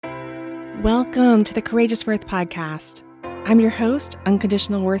Welcome to the Courageous Worth Podcast. I'm your host,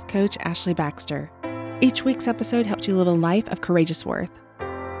 Unconditional Worth Coach Ashley Baxter. Each week's episode helps you live a life of courageous worth.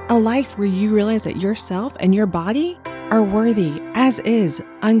 A life where you realize that yourself and your body are worthy as is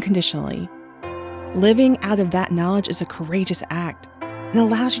unconditionally. Living out of that knowledge is a courageous act and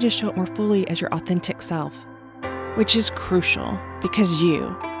allows you to show up more fully as your authentic self, which is crucial because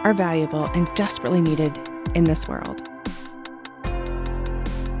you are valuable and desperately needed in this world.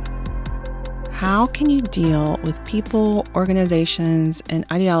 How can you deal with people, organizations, and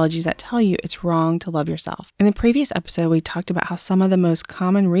ideologies that tell you it's wrong to love yourself? In the previous episode, we talked about how some of the most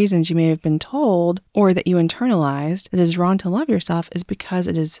common reasons you may have been told or that you internalized that it is wrong to love yourself is because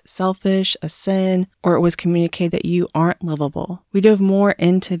it is selfish, a sin, or it was communicated that you aren't lovable. We dove more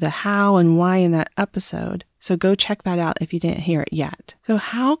into the how and why in that episode. So go check that out if you didn't hear it yet. So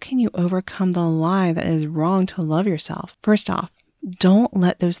how can you overcome the lie that it is wrong to love yourself? First off, don't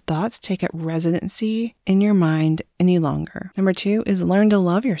let those thoughts take up residency in your mind any longer. Number 2 is learn to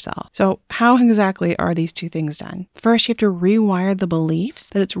love yourself. So how exactly are these two things done? First, you have to rewire the beliefs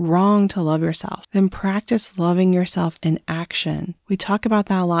that it's wrong to love yourself. Then practice loving yourself in action. We talk about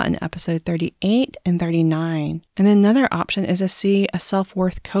that a lot in episode 38 and 39. And then another option is to see a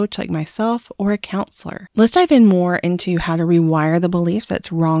self-worth coach like myself or a counselor. Let's dive in more into how to rewire the beliefs that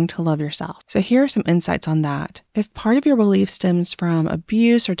it's wrong to love yourself. So here are some insights on that. If part of your belief stems from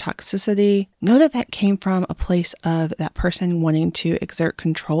abuse or toxicity, know that that came from a place of that person wanting to exert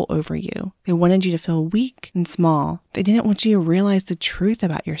control over you. They wanted you to feel weak and small. They didn't want you to realize the truth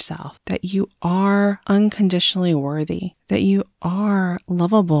about yourself, that you are unconditionally worthy, that you are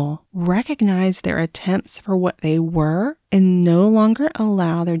lovable. Recognize their attempts for what they were and no longer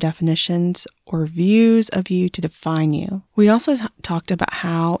allow their definitions or views of you to define you. We also talked about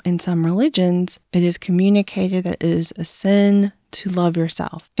how in some religions it is communicated that it is a sin to love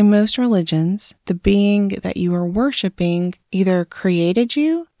yourself. In most religions, the being that you are worshiping either created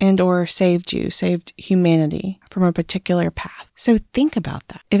you and or saved humanity from a particular path. So think about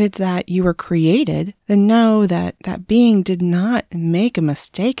that. If it's that you were created, then know that that being did not make a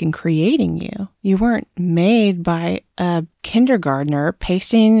mistake in creating you. You weren't made by a kindergartner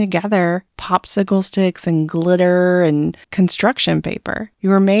pasting together popsicle sticks and glitter and construction paper. You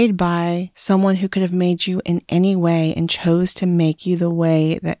were made by someone who could have made you in any way and chose to make you the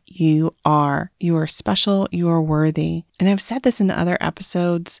way that you are. You are special. You are worthy. And I've said this in other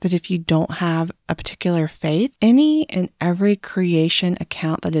episodes that if you don't have a particular faith, any and every creation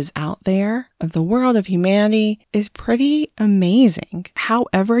account that is out there of the world, of humanity, is pretty amazing.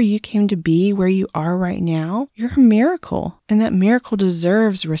 However you came to be where you are right now, you're a miracle. And that miracle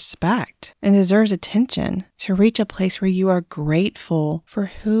deserves respect and deserves attention to reach a place where you are grateful for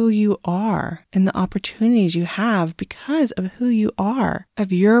who you are and the opportunities you have because of who you are,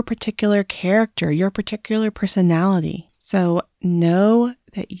 of your particular character, your particular personality. So know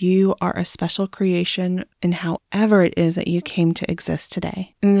that you are a special creation in however it is that you came to exist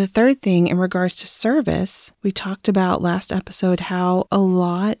today. And the third thing in regards to service, we talked about last episode how a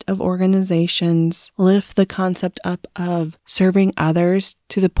lot of organizations lift the concept up of serving others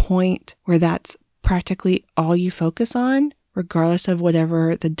to the point where that's practically all you focus on, regardless of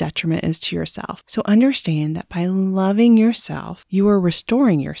whatever the detriment is to yourself. So understand that by loving yourself, you are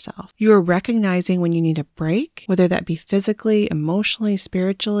restoring yourself. You are recognizing when you need a break, whether that be physically, emotionally,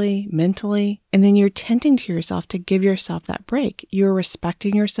 spiritually, mentally, and then you're tending to yourself to give yourself that break. You're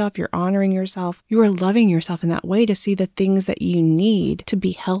respecting yourself, you're honoring yourself, you are loving yourself in that way to see the things that you need to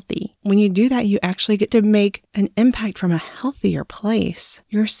be healthy. When you do that, you actually get to make an impact from a healthier place.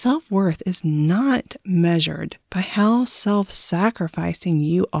 Your self-worth is not measured by how self-sacrificing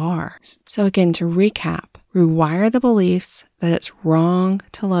you are. So again, to recap, rewire the beliefs that it's wrong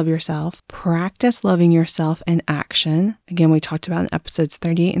to love yourself. Practice loving yourself in action. Again, we talked about in episodes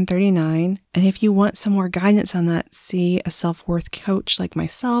 38 and 39. And if you want some more guidance on that, see a self-worth coach like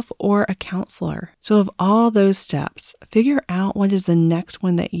myself or a counselor. So of all those steps, figure out what is the next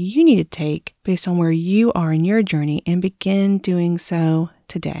one that you need to take based on where you are in your journey and begin doing so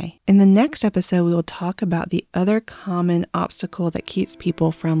today. In the next episode, we will talk about the other common obstacle that keeps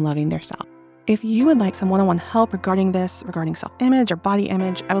people from loving themselves. If you would like some one-on-one help regarding self-image or body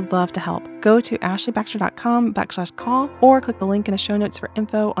image, I would love to help. Go to ashleybaxter.com/call or click the link in the show notes for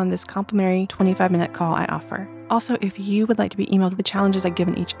info on this complimentary 25-minute call I offer. Also, if you would like to be emailed with the challenges I give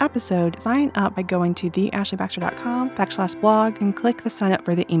in each episode, sign up by going to theashleybaxter.com/blog and click the sign up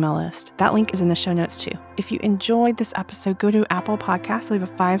for the email list. That link is in the show notes too. If you enjoyed this episode, go to Apple Podcasts, leave a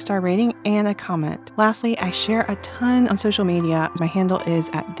 5-star rating and a comment. Lastly, I share a ton on social media. My handle is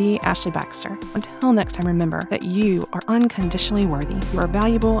 @theashleybaxter. Until next time, remember that you are unconditionally worthy. You are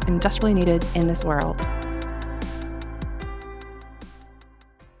valuable and desperately needed in this world.